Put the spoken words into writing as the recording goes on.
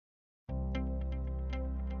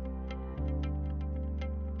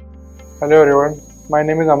Hello everyone, my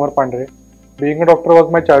name is Amar Pandhare. Being a doctor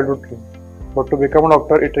was my childhood dream, but to become a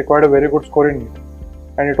doctor it required a very good score in NEET,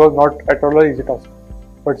 and it was not at all an easy task.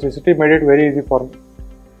 But CCT made it very easy for me.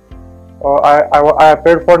 I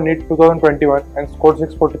applied for NEET 2021 and scored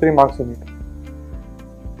 643 marks in it.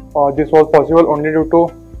 This was possible only due to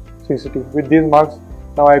CCT. With these marks,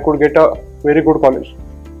 now I could get a very good college.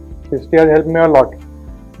 CCT has helped me a lot.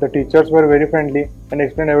 The teachers were very friendly and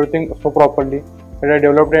explained everything so properly that I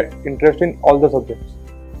developed an interest in all the subjects.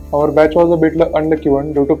 Our batch was a bit unlucky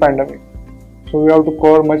one due to pandemic, so we have to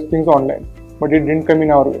cover much things online, but it didn't come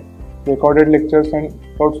in our way. Recorded lectures and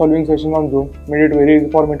crowd solving sessions on Zoom made it very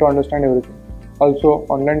easy for me to understand everything. Also,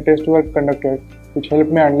 online tests were conducted which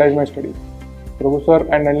helped me analyze my studies. Prabhu sir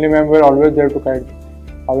and Nalini ma'am were always there to guide me.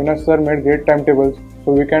 Avinash sir made great timetables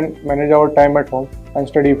so we can manage our time at home and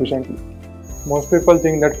study efficiently. Most people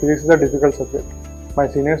think that physics is a difficult subject. My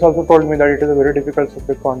seniors also told me that it is a very difficult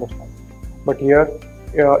subject to understand. But here,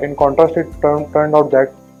 in contrast, it turned out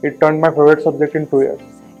that it turned my favorite subject in 2 years.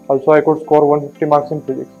 Also, I could score 150 marks in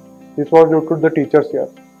physics. This was due to the teachers here.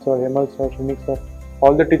 Sir Hemal sir, Srinik sir,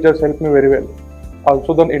 all the teachers helped me very well.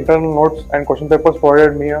 Also, the internal notes and question papers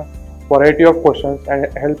provided me a variety of questions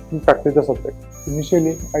and helped me practice the subject.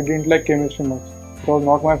 Initially, I didn't like chemistry much. It was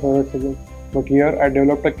not my favorite subject. But here, I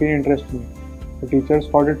developed a keen interest in it. The teachers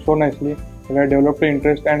taught it so nicely that I developed an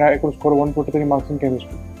interest and I could score 143 marks in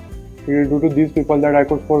chemistry. It is due to these people that I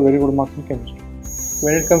could score very good marks in chemistry.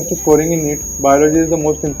 When it comes to scoring in NEET, biology is the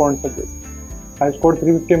most important subject. I scored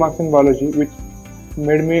 350 marks in biology, which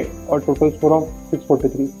made me a total score of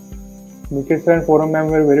 643. Nikesh sir and Forum ma'am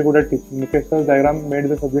were very good at teaching. Nikesh sir's diagram made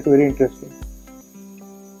the subject very interesting.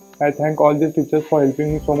 I thank all these teachers for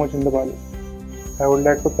helping me so much in the biology. I would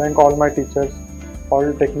like to thank all my teachers,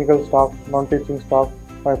 all technical staff, non-teaching staff,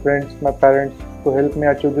 my friends, my parents to help me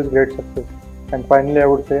achieve this great success. And finally, I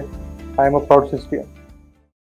would say, I am a proud Christian.